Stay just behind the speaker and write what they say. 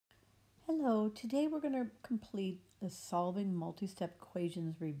Hello, today we're going to complete the Solving Multi-Step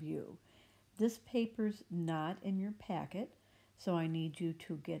Equations review. This paper's not in your packet, so I need you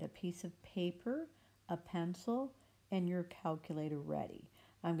to get a piece of paper, a pencil, and your calculator ready.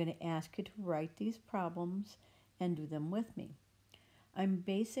 I'm going to ask you to write these problems and do them with me. I'm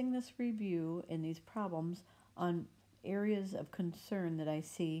basing this review and these problems on areas of concern that I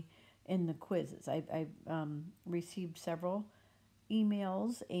see in the quizzes. I've received several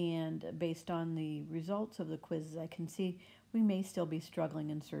emails, and based on the results of the quizzes, I can see we may still be struggling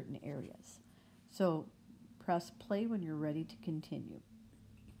in certain areas. So press play when you're ready to continue.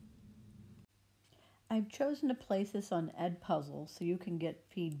 I've chosen to place this on Edpuzzle so you can get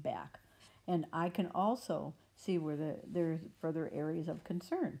feedback, and I can also see where there's further areas of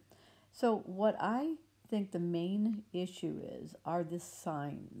concern. So what I think the main issue are the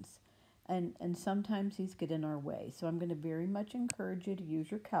signs. And sometimes these get in our way. So I'm going to very much encourage you to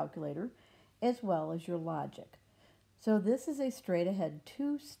use your calculator as well as your logic. So this is a straight ahead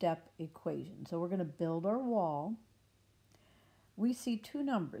two-step equation. So we're going to build our wall. We see two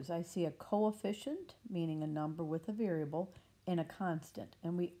numbers. I see a coefficient, meaning a number with a variable, and a constant.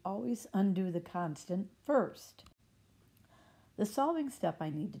 And we always undo the constant first. The solving step I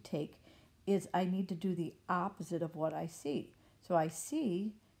need to take is I need to do the opposite of what I see. So I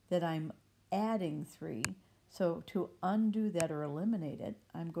see that I'm adding 3. So to undo that or eliminate it,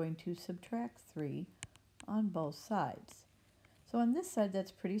 I'm going to subtract 3 on both sides. So on this side,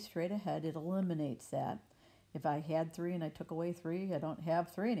 that's pretty straight ahead. It eliminates that. If I had 3 and I took away 3, I don't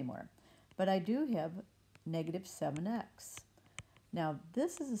have 3 anymore. But I do have negative 7x. Now,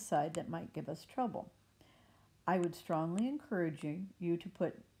 this is a side that might give us trouble. I would strongly encourage you to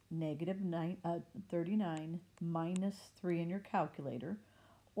put negative 39 minus 3 in your calculator.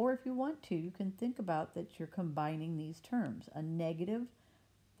 Or if you want to, you can think about that you're combining these terms, a negative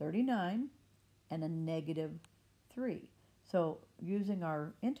 39 and a negative 3. So using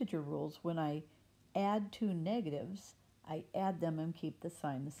our integer rules, when I add two negatives, I add them and keep the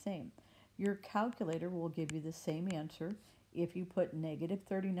sign the same. Your calculator will give you the same answer if you put negative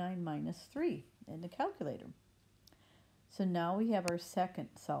 39 minus 3 in the calculator. So now we have our second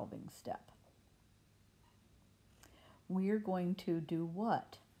solving step. We're going to do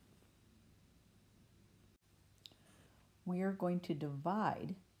what? We are going to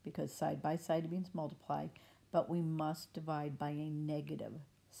divide, because side by side means multiply, but we must divide by a negative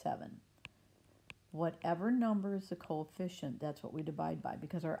 7. Whatever number is the coefficient, that's what we divide by,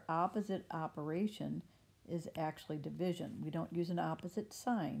 because our opposite operation is actually division. We don't use an opposite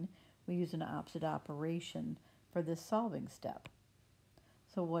sign, we use an opposite operation for this solving step.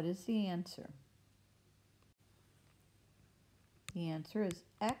 So what is the answer? The answer is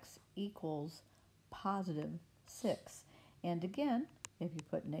x equals positive 6. And again, if you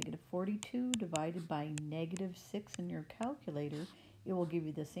put negative 42 divided by negative 6 in your calculator, it will give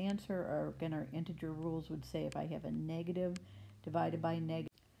you this answer. Or again, our integer rules would say if I have a negative divided by negative,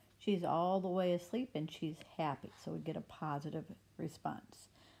 she's all the way asleep and she's happy. So we get a positive response.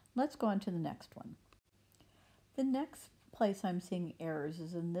 Let's go on to the next one. The next place I'm seeing errors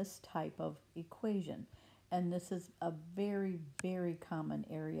is in this type of equation. And this is a very, very common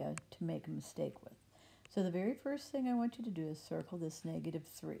area to make a mistake with. So the very first thing I want you to do is circle this negative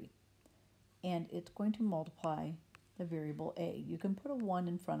 3. And it's going to multiply the variable a. You can put a 1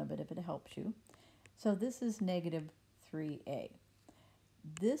 in front of it if it helps you. So this is negative 3a.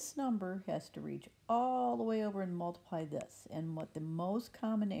 This number has to reach all the way over and multiply this. And what the most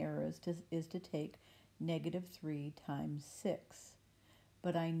common error is to take negative 3 times 6.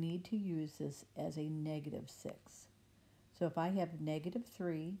 But I need to use this as a negative 6. So if I have negative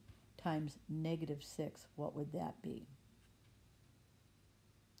 3 times negative 6, what would that be?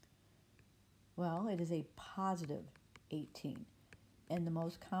 Well, it is a positive 18. And the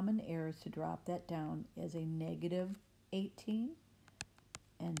most common error is to drop that down as a negative 18.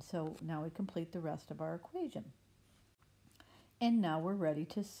 And so now we complete the rest of our equation. And now we're ready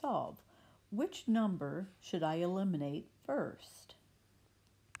to solve. Which number should I eliminate first?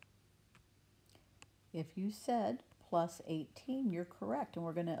 If you said plus 18, you're correct, and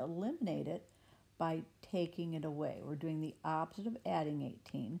we're going to eliminate it by taking it away. We're doing the opposite of adding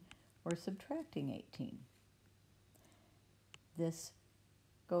 18. We're subtracting 18. This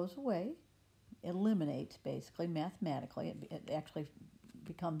goes away, eliminates basically mathematically. It actually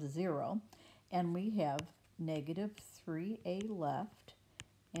becomes 0, and we have negative 3a left,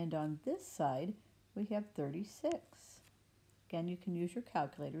 and on this side we have 36. Again, you can use your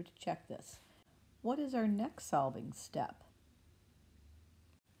calculator to check this. What is our next solving step?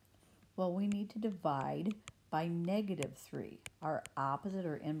 Well, we need to divide by negative 3. Our opposite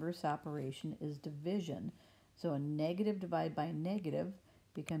or inverse operation is division. So a negative divided by negative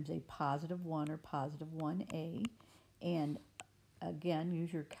becomes a positive 1 or positive 1a. And again,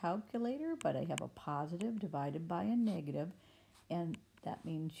 use your calculator, but I have a positive divided by a negative, and that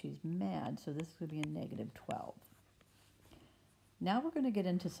means she's mad, so this would be a negative 12. Now we're going to get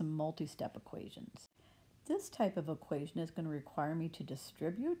into some multi-step equations. This type of equation is going to require me to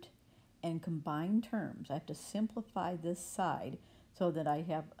distribute and combine terms. I have to simplify this side so that I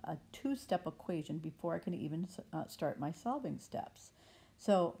have a two-step equation before I can even start my solving steps.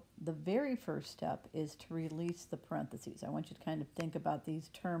 So the very first step is to release the parentheses. I want you to kind of think about these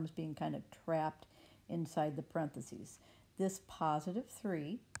terms being kind of trapped inside the parentheses. This positive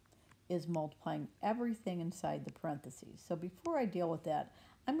 3 is multiplying everything inside the parentheses. So before I deal with that,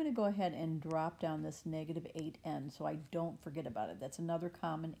 I'm going to go ahead and drop down this negative 8n so I don't forget about it. That's another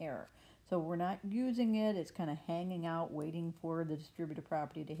common error. So we're not using it. It's kind of hanging out, waiting for the distributive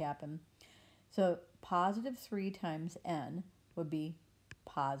property to happen. So positive 3 times n would be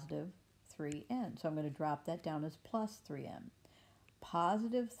positive 3n. So I'm going to drop that down as plus 3n.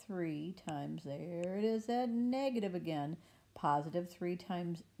 Positive 3 times, there it is, that negative again. Positive 3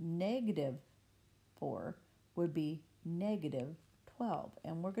 times negative 4 would be negative 12.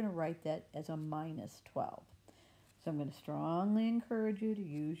 And we're going to write that as a minus 12. So I'm going to strongly encourage you to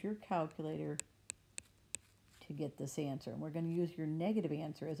use your calculator to get this answer. And we're going to use your negative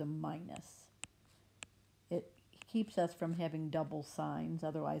answer as a minus. It keeps us from having double signs.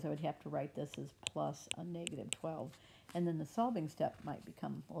 Otherwise, I would have to write this as plus a negative 12. And then the solving step might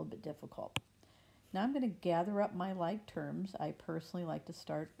become a little bit difficult. Now I'm going to gather up my like terms. I personally like to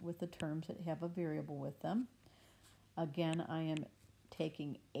start with the terms that have a variable with them. Again, I am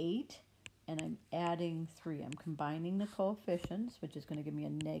taking 8 and I'm adding 3. I'm combining the coefficients, which is going to give me a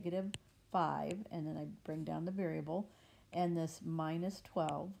negative 5, and then I bring down the variable, and this minus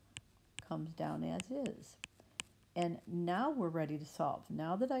 12 comes down as is. And now we're ready to solve.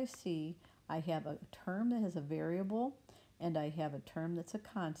 Now that I see I have a term that has a variable and I have a term that's a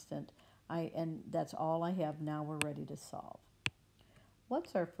constant, and that's all I have. Now we're ready to solve.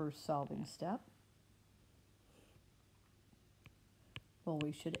 What's our first solving step? Well,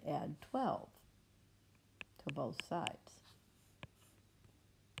 we should add 12 to both sides.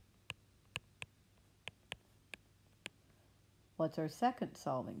 What's our second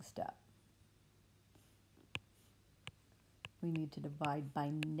solving step? We need to divide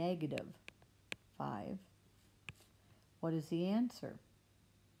by negative 5. What is the answer?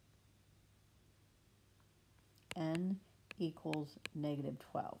 N equals negative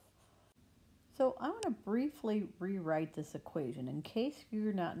 12. So I want to briefly rewrite this equation in case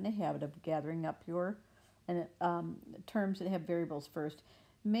you're not in the habit of gathering up your terms that have variables first.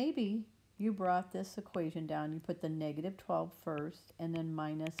 Maybe you brought this equation down, you put the negative 12 first and then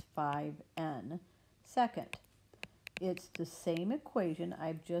minus 5n second. It's the same equation,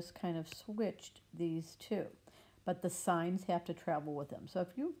 I've just kind of switched these two, but the signs have to travel with them. So if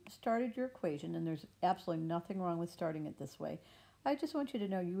you started your equation, and there's absolutely nothing wrong with starting it this way, I just want you to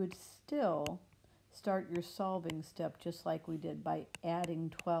know you would still start your solving step just like we did by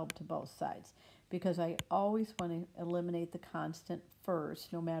adding 12 to both sides, because I always want to eliminate the constant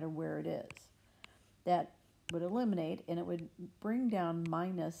first, no matter where it is. That would eliminate, and it would bring down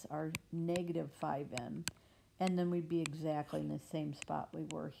minus our negative 5n, and then we'd be exactly in the same spot we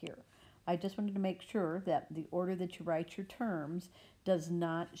were here. I just wanted to make sure that the order that you write your terms does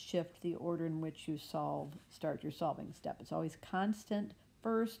not shift the order in which you start your solving step. It's always constant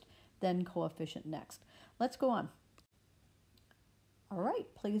first, then coefficient next. Let's go on. All right,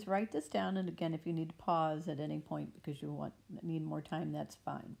 please write this down, and again, if you need to pause at any point because you need more time, that's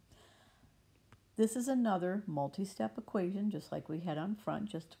fine. This is another multi-step equation, just like we had on front,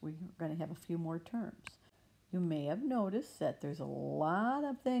 just we're going to have a few more terms. You may have noticed that there's a lot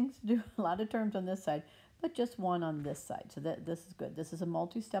of things to do, a lot of terms on this side, but just one on this side. So this is good. This is a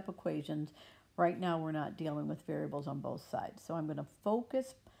multi-step equation. Right now we're not dealing with variables on both sides. So I'm going to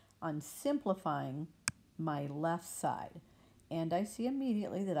focus on simplifying my left side. And I see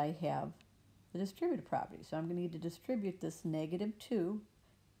immediately that I have the distributive property. So I'm going to need to distribute this negative 2.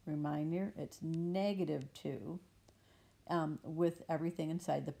 Reminder, it's negative 2 with everything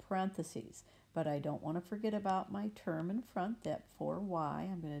inside the parentheses. But I don't want to forget about my term in front, that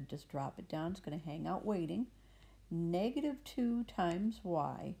 4y. I'm going to just drop it down. It's going to hang out waiting. Negative 2 times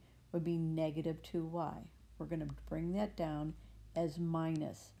y would be negative 2y. We're going to bring that down as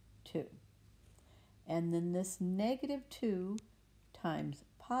minus 2. And then this negative 2 times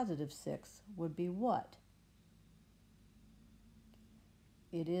positive 6 would be what?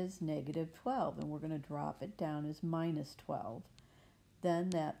 it is negative 12, and we're going to drop it down as minus 12.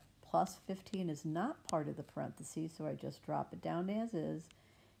 Then that plus 15 is not part of the parentheses, so I just drop it down as is,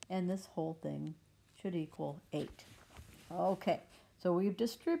 and this whole thing should equal 8. Okay, so we've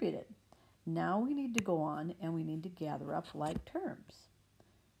distributed. Now we need to go on and we need to gather up like terms.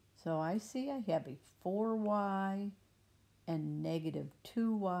 So I see I have a 4y and negative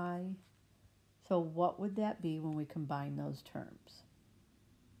 2y. So what would that be when we combine those terms?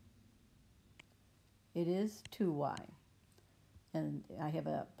 It is 2y. And I have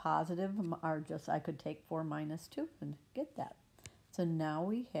a positive, or just I could take 4 minus 2 and get that. So now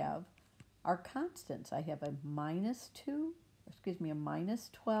we have our constants. I have a minus 12,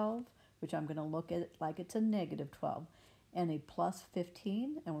 which I'm going to look at it like it's a negative 12, and a plus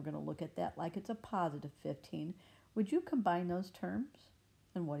 15, and we're going to look at that like it's a positive 15. Would you combine those terms,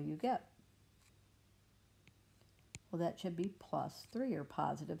 and what do you get? Well, that should be plus 3 or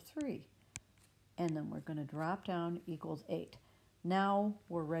positive 3. And then we're going to drop down equals 8. Now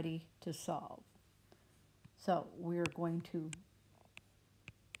we're ready to solve. So we're going to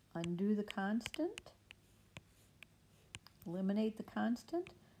undo the constant, eliminate the constant.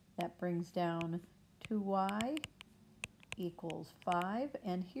 That brings down 2y equals 5.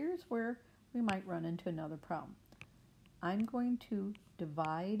 And here's where we might run into another problem. I'm going to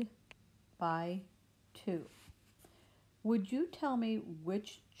divide by 2. Would you tell me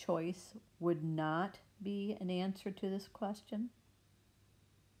which choice would not be an answer to this question?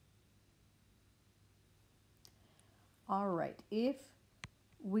 All right, if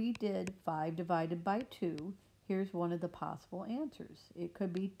we did 5 divided by 2, here's one of the possible answers. It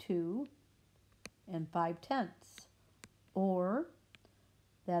could be 2 and 5/10, or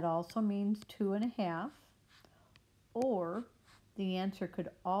that also means 2.5, or the answer could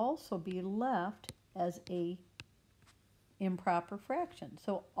also be left as a improper fraction.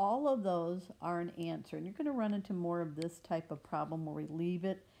 So all of those are an answer, and you're going to run into more of this type of problem where we leave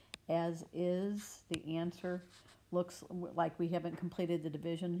it as is. The answer looks like we haven't completed the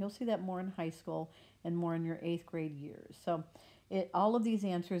division. You'll see that more in high school and more in your 8th grade years. So all of these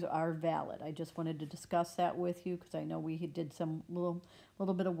answers are valid. I just wanted to discuss that with you because I know we did some little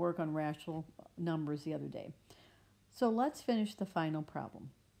bit of work on rational numbers the other day. So let's finish the final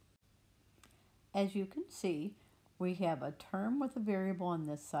problem. As you can see, we have a term with a variable on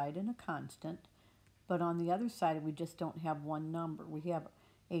this side and a constant, but on the other side we just don't have one number. We have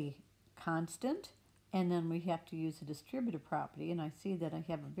a constant, and then we have to use a distributive property, and I see that I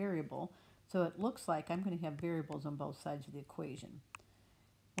have a variable, so it looks like I'm going to have variables on both sides of the equation.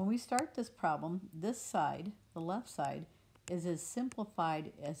 When we start this problem, this side, the left side, is as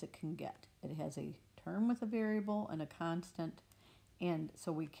simplified as it can get. It has a term with a variable and a constant, and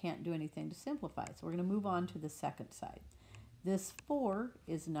so we can't do anything to simplify. So we're going to move on to the second side. This 4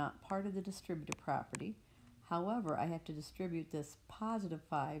 is not part of the distributive property. However, I have to distribute this positive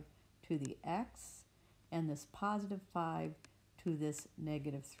 5 to the x and this positive 5 to this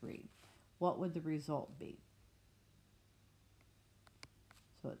negative 3. What would the result be?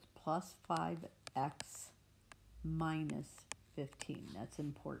 So it's plus 5x minus 15. That's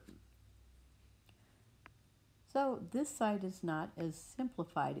important. So this side is not as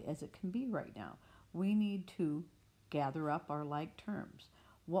simplified as it can be right now. We need to gather up our like terms.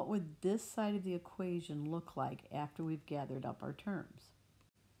 What would this side of the equation look like after we've gathered up our terms?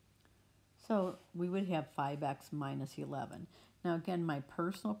 So we would have 5x minus 11. Now again, my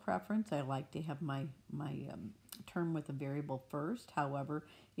personal preference, I like to have my term with a variable first. However,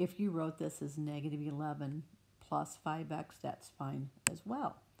 if you wrote this as negative 11 plus 5x, that's fine as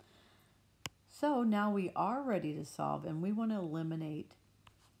well. So now we are ready to solve, and we want to eliminate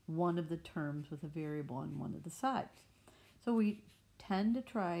one of the terms with a variable on one of the sides. So we tend to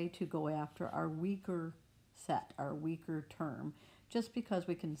try to go after our weaker set, our weaker term, just because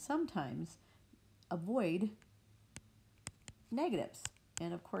we can sometimes avoid negatives.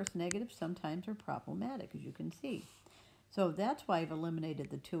 And of course, negatives sometimes are problematic, as you can see. So that's why I've eliminated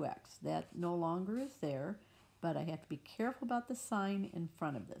the 2x. That no longer is there, but I have to be careful about the sign in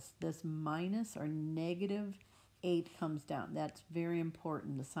front of this. This minus or negative 8 comes down. That's very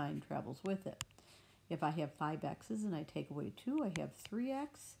important. The sign travels with it. If I have 5x's and I take away 2, I have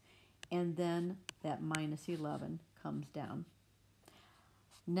 3x, and then that minus 11 comes down.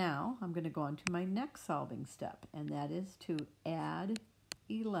 Now I'm going to go on to my next solving step, and that is to add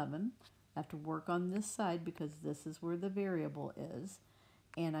 11. I have to work on this side because this is where the variable is,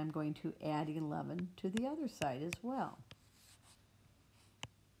 and I'm going to add 11 to the other side as well.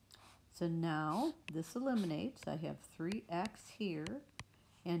 So now this eliminates. I have 3x here,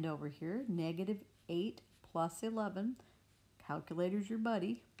 and over here negative 8 plus 11 calculator's your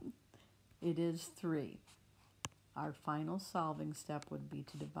buddy. It is 3. Our final solving step would be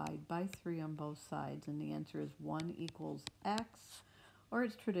to divide by 3 on both sides, and the answer is 1 equals x, or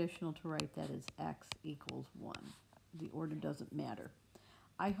it's traditional to write that as x equals 1. The order doesn't matter.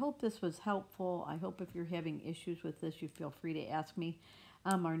 I hope this was helpful. I hope if you're having issues with this, you feel free to ask me.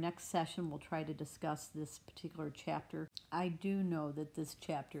 Our next session, we'll try to discuss this particular chapter. I do know that this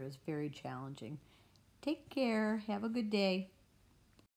chapter is very challenging. Take care. Have a good day.